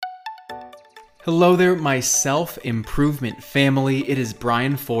Hello there, my self-improvement family. It is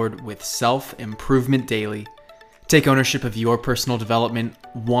Brian Ford with Self-Improvement Daily. Take ownership of your personal development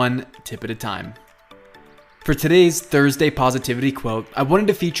one tip at a time. For today's Thursday positivity quote, I wanted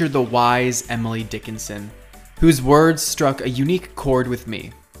to feature the wise Emily Dickinson, whose words struck a unique chord with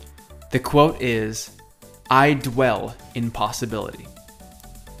me. The quote is, "I dwell in possibility."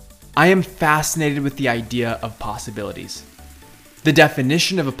 I am fascinated with the idea of possibilities. The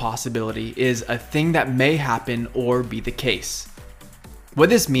definition of a possibility is a thing that may happen or be the case. What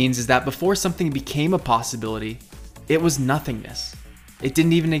this means is that before something became a possibility, it was nothingness. It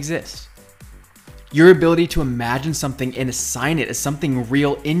didn't even exist. Your ability to imagine something and assign it as something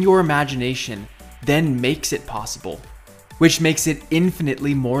real in your imagination then makes it possible, which makes it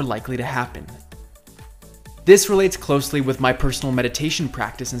infinitely more likely to happen. This relates closely with my personal meditation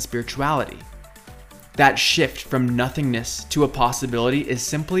practice and spirituality. That shift from nothingness to a possibility is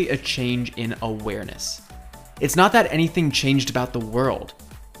simply a change in awareness. It's not that anything changed about the world,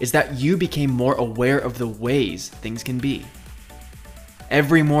 it's that you became more aware of the ways things can be.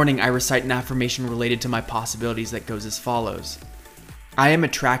 Every morning I recite an affirmation related to my possibilities that goes as follows. I am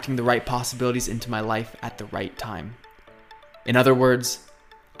attracting the right possibilities into my life at the right time. In other words,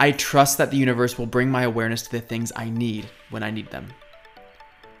 I trust that the universe will bring my awareness to the things I need when I need them.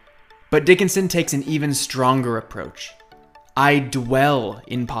 But Dickinson takes an even stronger approach. I dwell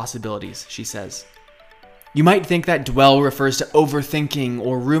in possibilities, she says. You might think that dwell refers to overthinking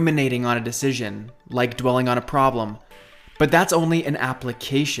or ruminating on a decision, like dwelling on a problem, but that's only an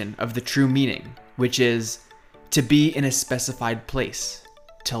application of the true meaning, which is to be in a specified place,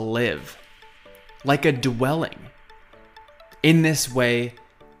 to live, like a dwelling. In this way,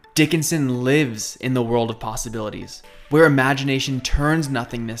 Dickinson lives in the world of possibilities, where imagination turns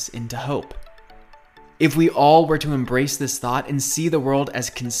nothingness into hope. If we all were to embrace this thought and see the world as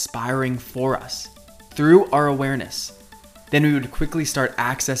conspiring for us through our awareness, then we would quickly start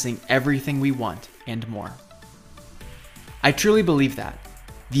accessing everything we want and more. I truly believe that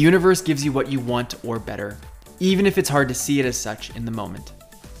the universe gives you what you want or better, even if it's hard to see it as such in the moment.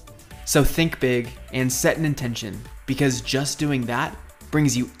 So think big and set an intention, because just doing that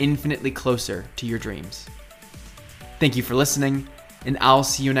brings you infinitely closer to your dreams. Thank you for listening, and I'll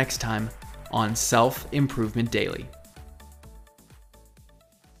see you next time on Self-Improvement Daily.